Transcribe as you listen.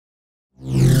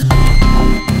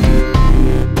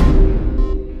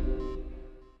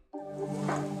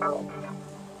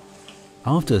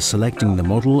After selecting the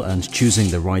model and choosing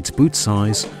the right boot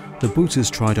size, the boot is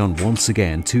tried on once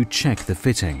again to check the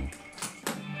fitting.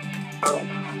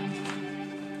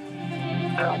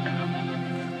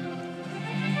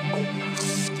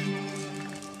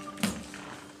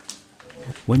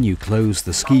 When you close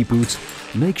the ski boot,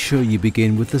 make sure you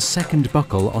begin with the second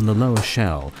buckle on the lower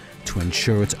shell to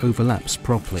ensure it overlaps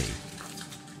properly.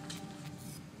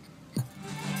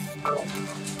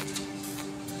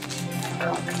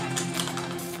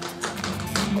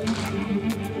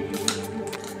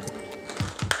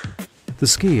 The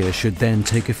skier should then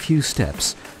take a few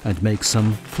steps and make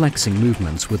some flexing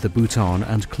movements with the boot on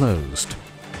and closed.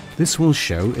 This will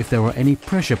show if there are any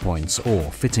pressure points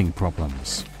or fitting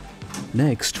problems.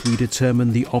 Next, we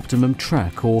determine the optimum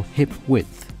track or hip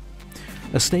width.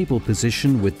 A stable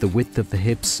position with the width of the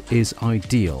hips is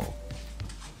ideal.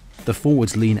 The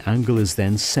forward lean angle is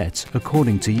then set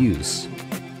according to use.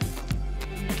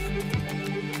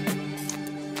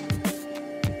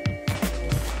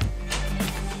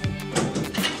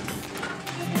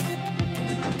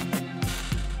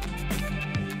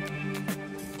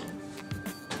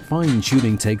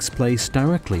 Fine-tuning takes place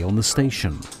directly on the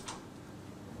station.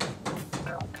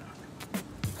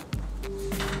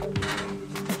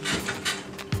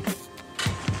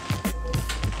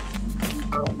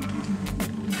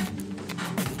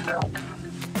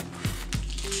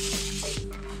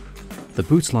 The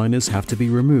boot liners have to be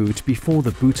removed before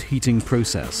the boot heating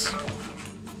process.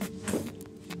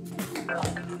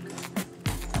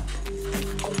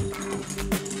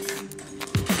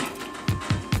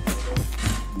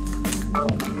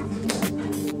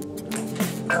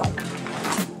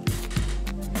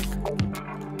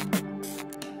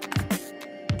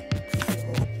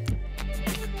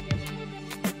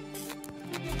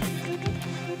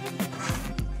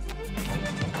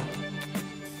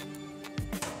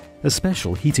 A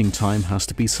special heating time has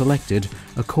to be selected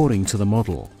according to the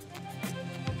model.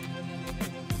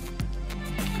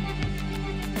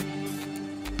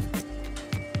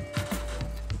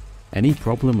 Any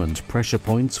problem and pressure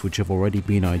points which have already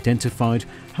been identified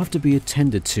have to be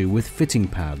attended to with fitting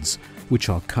pads, which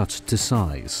are cut to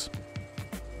size.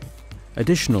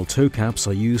 Additional toe caps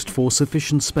are used for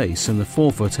sufficient space in the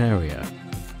forefoot area.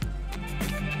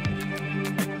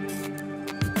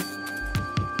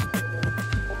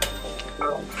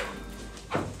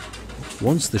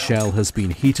 Once the shell has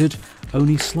been heated,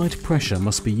 only slight pressure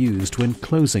must be used when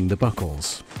closing the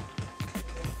buckles.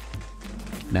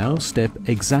 Now step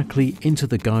exactly into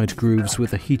the guide grooves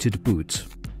with a heated boot.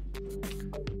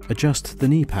 Adjust the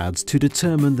knee pads to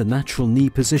determine the natural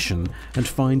knee position and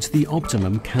find the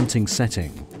optimum canting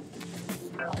setting.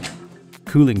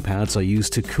 Cooling pads are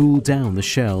used to cool down the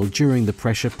shell during the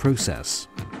pressure process.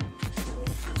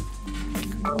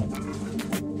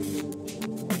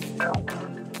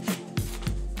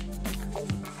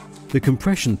 The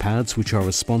compression pads, which are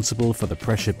responsible for the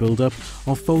pressure buildup,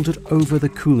 are folded over the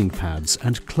cooling pads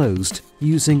and closed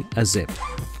using a zip.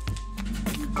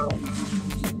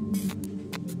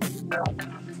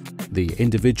 The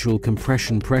individual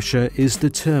compression pressure is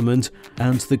determined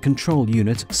and the control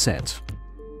unit set.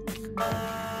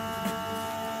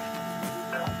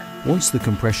 Once the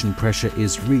compression pressure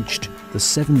is reached, the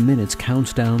 7-minute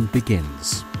countdown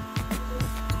begins.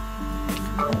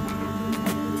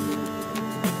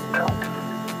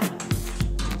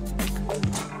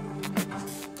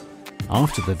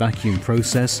 After the vacuum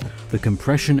process, the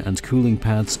compression and cooling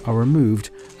pads are removed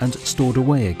and stored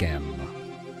away again.